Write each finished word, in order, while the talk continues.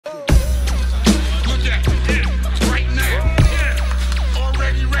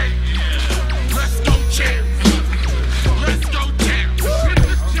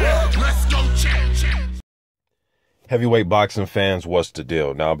Heavyweight boxing fans, what's the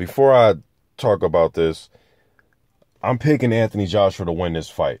deal? Now, before I talk about this, I'm picking Anthony Joshua to win this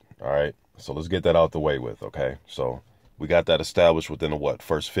fight, all right? So let's get that out the way with, okay? So we got that established within the,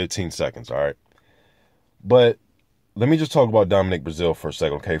 first 15 seconds, all right? But let me just talk about Dominic Breazeale for a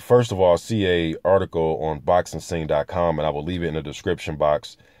second, okay? First of all, I see a article on boxingscene.com, and I will leave it in the description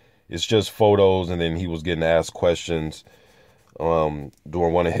box. It's just photos, and then he was getting asked questions during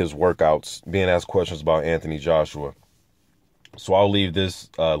one of his workouts, being asked questions about Anthony Joshua. So I'll leave this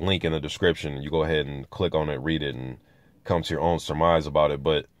link in the description. You go ahead and click on it, read it, and come to your own surmise about it.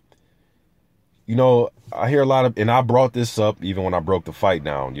 But, you know, I hear a lot of, and I brought this up even when I broke the fight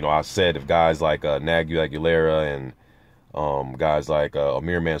down. You know, I said if guys like Nagy Aguilera and guys like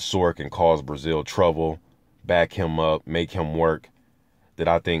AMIR MANSOUR can cause Breazeale trouble, back him up, make him work, that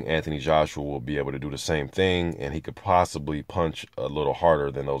I think Anthony Joshua will be able to do the same thing, and he could possibly punch a little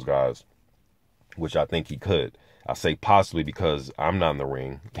harder than those guys, which I think he could. I say possibly because I'm not in the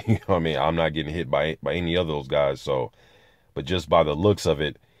ring. You know what I mean? I'm not getting hit by any of those guys. So, but just by the looks of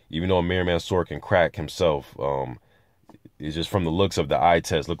it, even though AMIR MANSOUR can crack himself, it's just from the looks of the eye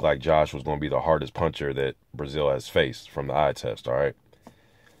test, looked like Josh was going to be the hardest puncher that Breazeale has faced from the eye test, all right?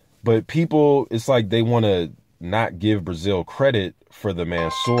 But people, it's like they want to not give Breazeale credit for the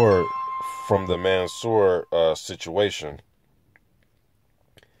MANSOUR, from the MANSOUR situation.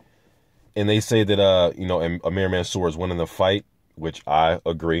 And they say that, you know, AMIR MANSOUR is winning the fight, which I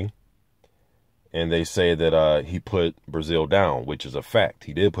agree. And they say that he put Breazeale down, which is a fact.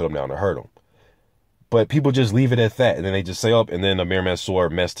 He did put him down to hurt him. But people just leave it at that. And then they just say, oh, and then AMIR MANSOUR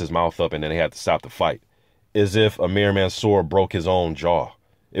messed his mouth up and then they had to stop the fight. As if AMIR MANSOUR broke his own jaw.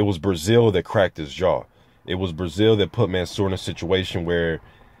 It was Breazeale that cracked his jaw. It was Breazeale that put MANSOUR in a situation where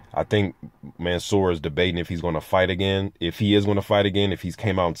I think MANSOUR is debating if he's going to fight again. If he is going to fight again, if he's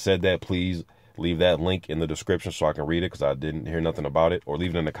came out and said that, please leave that link in the description so I can read it, because I didn't hear nothing about it, or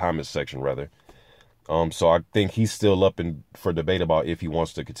leave it in the comments section rather. So I think he's still up for debate about if he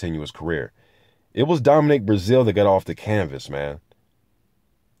wants to continue his career. It was Dominic Breazeale that got off the canvas, man,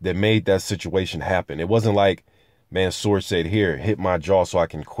 that made that situation happen. It wasn't like MANSOUR said, here, hit my jaw so I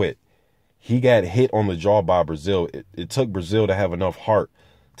can quit. He got hit on the jaw by Breazeale. It took Breazeale to have enough heart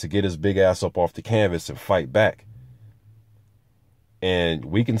to get his big ass up off the canvas and fight back. And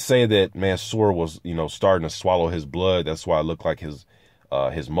we can say that MANSOUR was, you know, starting to swallow his blood. That's why it looked like his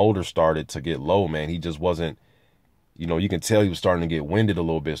motor started to get low, man. He just wasn't, you know, you can tell he was starting to get winded a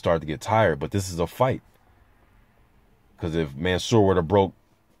little bit, started to get tired. But this is a fight. Because if MANSOUR would have broke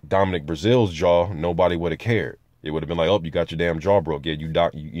Dominic Breazeale's jaw, nobody would have cared. It would have been like, oh, you got your damn jaw broke. Yeah,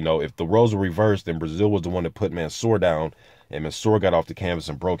 you know, if the roles were reversed, then Breazeale was the one that put MANSOUR down, and MANSOUR got off the canvas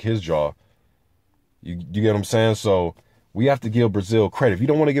and broke his jaw. You get what I'm saying? So we have to give Breazeale credit. If you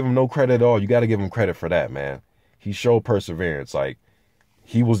don't want to give him no credit at all, you got to give him credit for that, man. He showed perseverance. Like,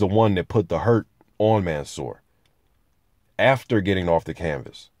 he was the one that put the hurt on MANSOUR after getting off the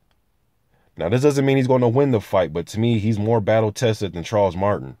canvas. Now, this doesn't mean he's going to win the fight, but to me, he's more battle-tested than Charles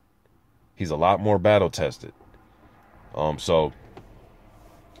Martin. He's a lot more battle-tested. So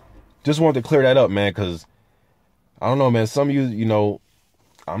just wanted to clear that up, man, because I don't know, man. Some of you, you know,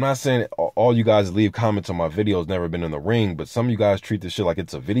 I'm not saying all you guys leave comments on my videos never been in the ring, but some of you guys treat this shit like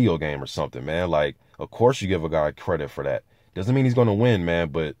it's a video game or something, man. Like, of course you give a guy credit for that. Doesn't mean he's going to win, man,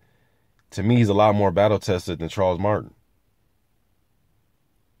 but to me, he's a lot more battle-tested than Charles Martin.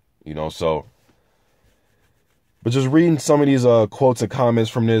 You know, so, but just reading some of these quotes and comments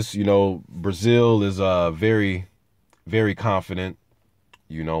from this, you know, Breazeale is very, very confident.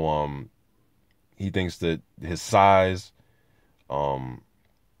 You know, he thinks that his size and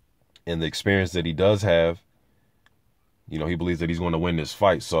the experience that he does have, you know, he believes that he's going to win this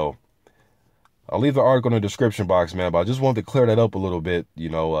fight. So I'll leave the article in the description box, man, but I just wanted to clear that up a little bit. You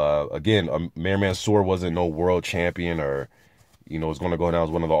know, again, AMIR MANSOUR wasn't no world champion or, you know, is going to go down as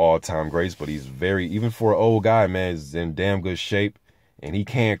one of the all-time greats, but he's very, even for an old guy, man, he's in damn good shape, and he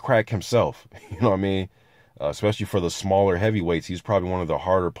can crack himself. You know what I mean? Especially for the smaller heavyweights. He's probably one of the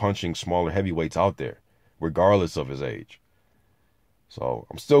harder punching smaller heavyweights out there, regardless of his age. So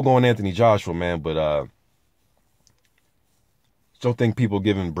I'm still going Anthony Joshua, man, but still think people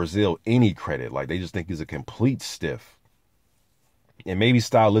giving Breazeale any credit. Like, they just think he's a complete stiff. And maybe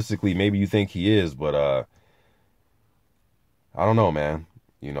stylistically, maybe you think he is, but I don't know, man.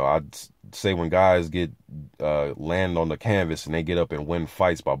 You know, I'd say when guys get land on the canvas and they get up and win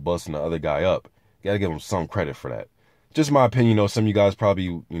fights by busting the other guy up, you got to give them some credit for that. Just my opinion, you know, some of you guys probably,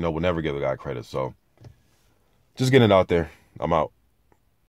 you know, will never give a guy credit. So just getting it out there. I'm out.